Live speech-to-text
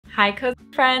Hi cozy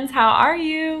friends, how are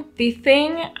you? The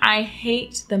thing I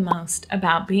hate the most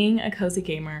about being a cozy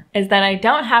gamer is that I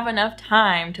don't have enough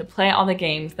time to play all the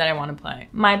games that I want to play.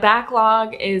 My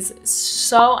backlog is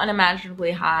so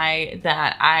unimaginably high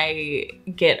that I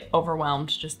get overwhelmed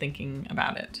just thinking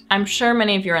about it. I'm sure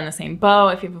many of you are in the same boat.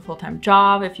 If you have a full-time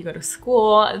job, if you go to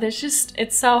school,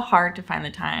 it's so hard to find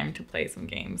the time to play some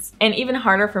games. And even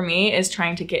harder for me is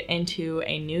trying to get into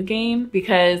a new game,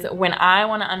 because when I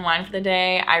want to unwind for the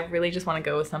day, I really just want to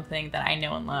go with something that I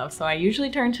know and love. So I usually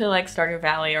turn to like Stardew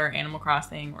Valley or Animal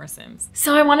Crossing or Sims.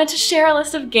 So I wanted to share a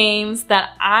list of games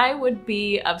that I would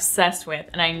be obsessed with.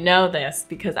 And I know this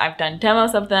because I've done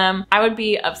demos of them. I would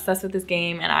be obsessed with this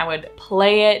game and I would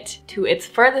play it to its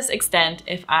furthest extent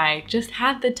if I just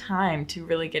had the time to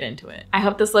really get into it. I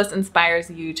hope this list inspires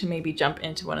you to maybe jump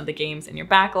into one of the games in your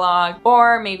backlog,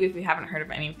 or maybe if you haven't heard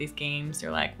of any of these games,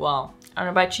 you're like, well, I don't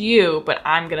know about you, but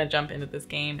I'm gonna jump into this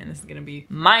game and this is gonna be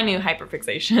my new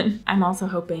hyperfixation. I'm also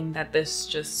hoping that this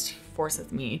just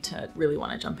forces me to really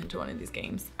want to jump into one of these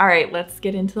games. All right, let's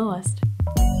get into the list.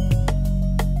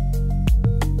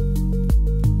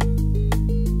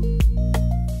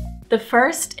 The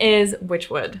first is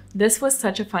Witchwood. This was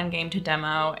such a fun game to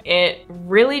demo. It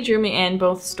really drew me in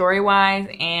both story-wise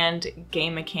and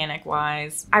game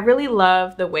mechanic-wise. I really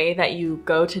love the way that you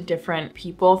go to different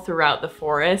people throughout the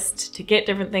forest to get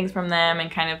different things from them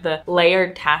and kind of the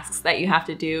layered tasks that you have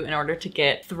to do in order to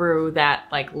get through that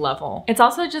like level. It's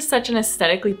also just such an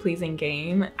aesthetically pleasing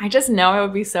game. I just know I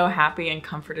would be so happy and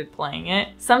comforted playing it.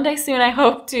 Someday soon I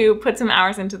hope to put some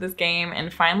hours into this game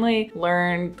and finally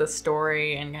learn the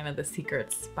story and kind of the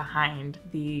secrets behind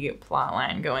the plot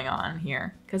line going on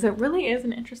here, because it really is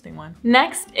an interesting one.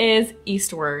 Next is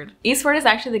Eastward. Eastward is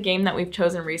actually the game that we've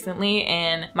chosen recently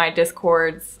in my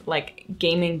Discord's like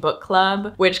gaming book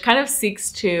club, which kind of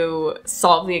seeks to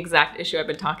solve the exact issue I've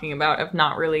been talking about of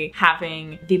not really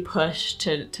having the push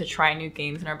to try new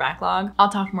games in our backlog. I'll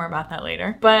talk more about that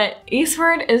later. But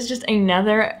Eastward is just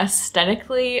another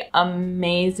aesthetically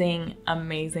amazing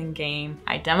game.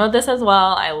 I demoed this as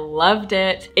well. I loved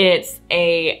it. It's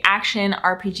a action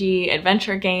RPG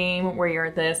adventure game where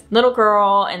you're this little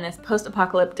girl in this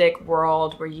post-apocalyptic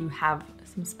world where you have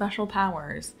some special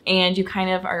powers and you kind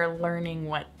of are learning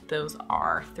what those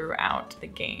are throughout the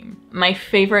game. My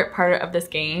favorite part of this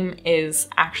game is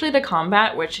actually the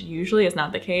combat, which usually is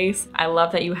not the case. I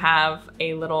love that you have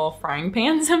a little frying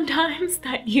pan sometimes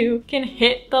that you can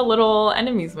hit the little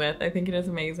enemies with. I think it is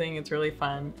amazing. It's really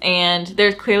fun. And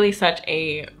there's clearly such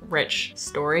a rich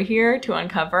story here to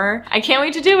uncover. I can't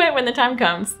wait to do it when the time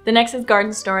comes. The next is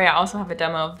Garden Story. I also have a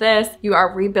demo of this. You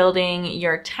are rebuilding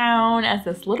your town as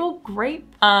this little grape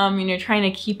and you're trying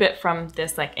to keep it from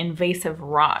this like invasive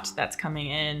rot that's coming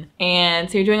in. And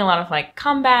so you're doing a lot of like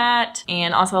combat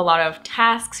and also a lot of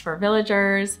tasks for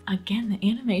villagers. Again,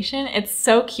 the animation, it's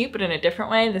so cute, but in a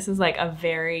different way. This is like a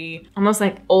very almost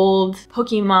like old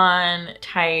Pokemon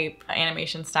type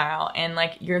animation style. And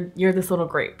like you're this little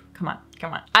grape. Come on.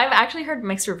 I've actually heard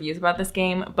mixed reviews about this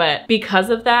game, but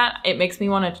because of that, it makes me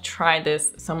want to try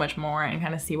this so much more and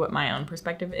kind of see what my own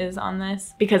perspective is on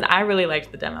this, because I really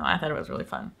liked the demo. I thought it was really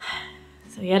fun.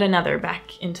 So yet another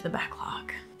back into the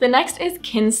backlog. The next is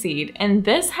Kinseed, and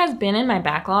this has been in my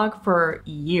backlog for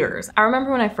years. I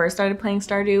remember when I first started playing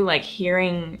Stardew, like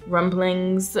hearing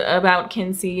rumblings about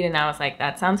Kinseed, and I was like,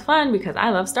 that sounds fun because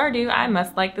I love Stardew. I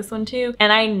must like this one too.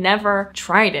 And I never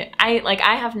tried it. I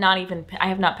have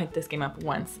not picked this game up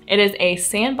once. It is a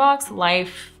sandbox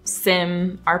life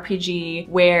sim RPG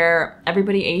where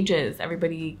everybody ages,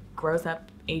 everybody grows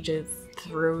up, ages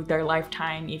through their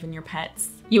lifetime, even your pets.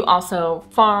 You also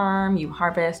farm, you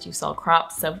harvest, you sell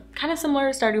crops, so kind of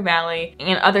similar to Stardew Valley,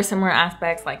 and other similar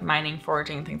aspects like mining,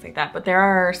 foraging, things like that. But there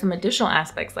are some additional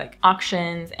aspects like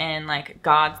auctions and like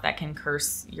gods that can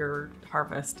curse your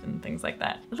harvest and things like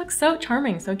that. It looks so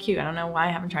charming, so cute. I don't know why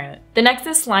I haven't tried it. The next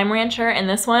is Slime Rancher, and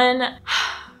this one,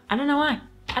 I don't know why.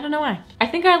 I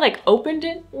think I like opened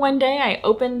it one day. I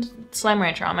opened Slime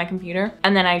Rancher on my computer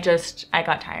and then I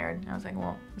got tired. I was like,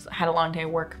 well, I had a long day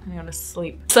of work. I'm gonna go to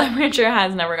sleep. Slime Rancher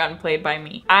has never gotten played by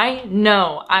me. I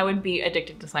know I would be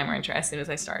addicted to Slime Rancher as soon as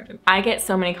I started. I get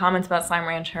so many comments about Slime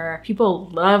Rancher. People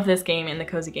love this game in the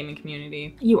cozy gaming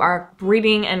community. You are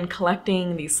breeding and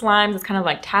collecting these slimes. It's kind of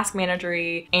like task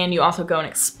managery, and you also go and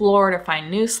explore to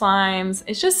find new slimes.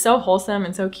 It's just so wholesome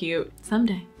and so cute.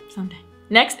 Someday.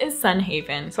 Next is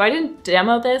Sunhaven. So I didn't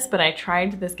demo this, but I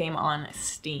tried this game on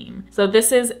Steam. So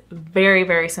this is very,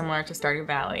 very similar to Stardew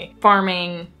Valley.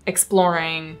 Farming,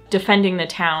 exploring, defending the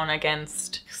town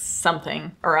against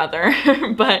something or other,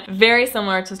 but very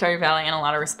similar to Stardew Valley in a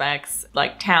lot of respects,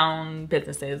 like town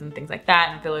businesses and things like that,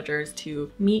 and villagers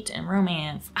to meet and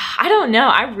romance. I don't know.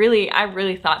 I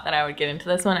really thought that I would get into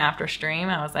this one after stream.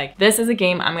 I was like, this is a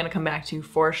game I'm gonna come back to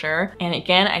for sure. And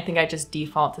again, I think I just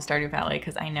default to Stardew Valley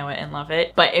because I know it and love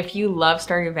it. But if you love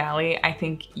Stardew Valley, I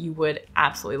think you would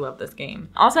absolutely love this game.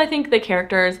 Also, I think the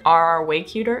characters are way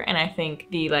cuter, and I think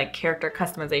the like character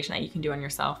customization that you can do on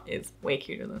yourself is way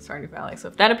cuter than Stardew Valley. So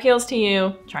if that appeals to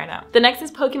you, try it out. The next is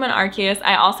Pokemon Arceus.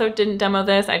 I also didn't demo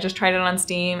this. I just tried it on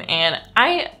Steam, and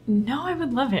I know I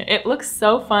would love it. It looks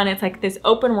so fun. It's like this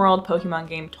open world Pokemon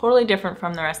game, totally different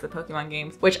from the rest of the Pokemon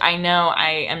games, which I know I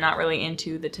am not really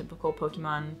into the typical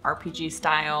Pokemon RPG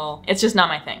style. It's just not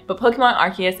my thing. But Pokemon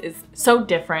Arceus is so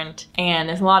different, and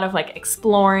there's a lot of like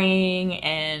exploring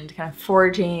and kind of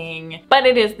foraging, but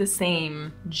it is the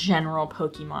same general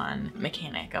Pokemon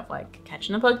mechanic of like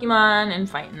catching a Pokemon and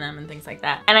fighting them and things like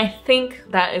that. And I think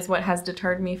that is what has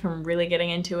deterred me from really getting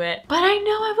into it, but I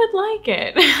know I would like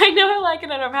it. I know I like it,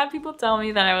 and I've had people tell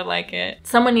me that I would like it.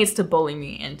 Someone needs to bully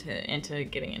me into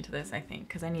getting into this, I think,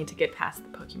 because I need to get past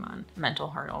the Pokemon mental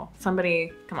hurdle.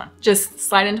 Somebody, come on, just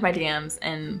slide into my DMs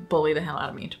and bully the hell out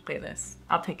of me to play this.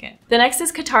 I'll take it. The next is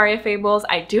Kataria Fables.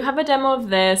 I do have a demo of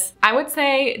this. I would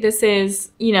say this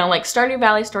is, you know, like Stardew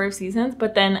Valley Story of Seasons,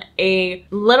 but then a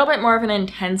little bit more of an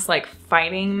intense like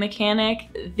fighting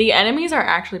mechanic. The enemies are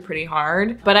actually pretty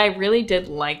hard, but I really did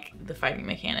like the fighting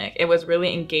mechanic. It was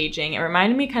really engaging. It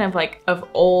reminded me kind of like of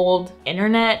old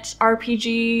internet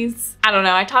RPGs. I don't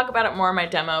know, I talk about it more in my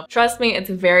demo. Trust me, it's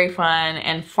very fun,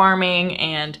 and farming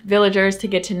and villagers to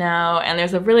get to know, and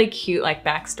there's a really cute like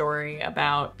backstory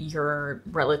about your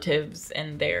relatives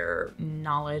and their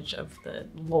knowledge of the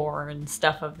lore and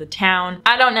stuff of the town.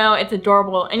 I don't know, it's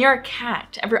adorable, and you're a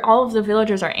cat. All of the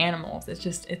villagers are animals.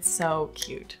 It's so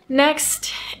cute.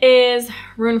 Next is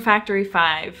Rune Factory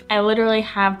 5. I literally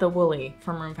have the Woolly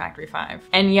from Rune Factory 5,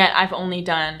 and yet I've only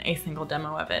done a single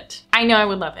demo of it. I know I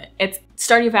would love it. It's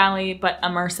Stardew Valley, but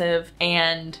immersive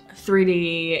and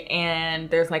 3D, and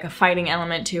there's like a fighting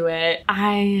element to it.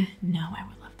 I know I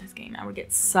would love this game. I would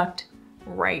get sucked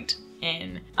right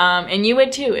in. And you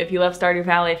would too if you love Stardew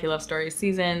Valley, if you love Story of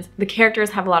Seasons. The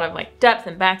characters have a lot of like depth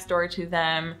and backstory to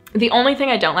them. The only thing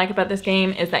I don't like about this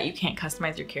game is that you can't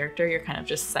customize your character. You're kind of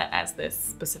just set as this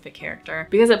specific character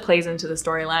because it plays into the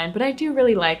storyline. But I do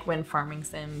really like when farming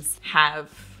sims have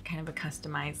kind of a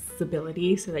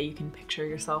customizability so that you can picture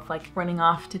yourself like running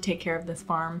off to take care of this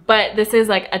farm. But this is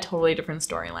like a totally different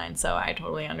storyline, so I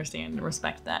totally understand and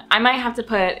respect that. I might have to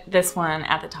put this one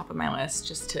at the top of my list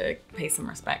just to pay some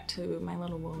respect to my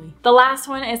little Woolly. The last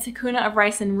one is Hakuna of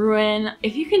Rice and Ruin.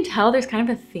 If you can tell, there's kind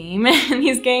of a theme in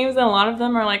these games, and a lot of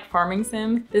them are like farming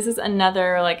sims. This is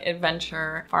another like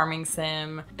adventure farming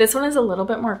sim. This one is a little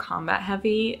bit more combat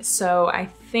heavy, so I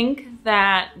think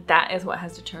that is what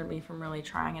has deterred me from really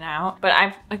trying it out. But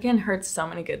I've again heard so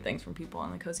many good things from people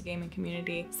in the cozy gaming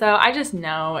community, so I just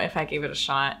know if I gave it a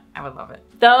shot, I would love it.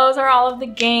 Those are all of the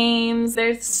games.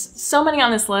 There's so many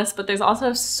on this list, but there's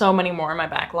also so many more in my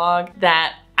backlog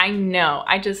that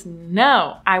I just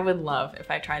know I would love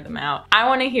if I tried them out. I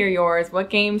want to hear yours.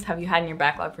 What games have you had in your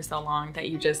backlog for so long that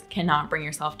you just cannot bring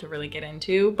yourself to really get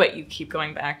into, but you keep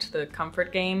going back to the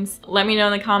comfort games? Let me know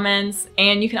in the comments,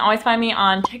 and you can always find me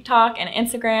on TikTok and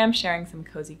Instagram sharing some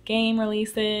cozy game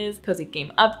releases, cozy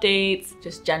game updates,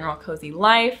 just general cozy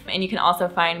life, and you can also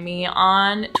find me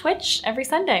on Twitch every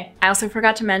Sunday. I also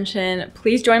forgot to mention,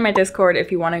 please join my Discord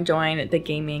if you want to join the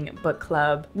gaming book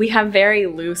club. We have very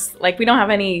loose, like we don't have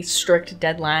any strict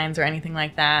deadlines or anything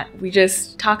like that. We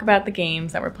just talk about the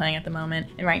games that we're playing at the moment.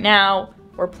 And right now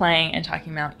we're playing and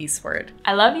talking about Eastward.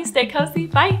 I love you, stay cozy,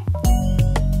 bye.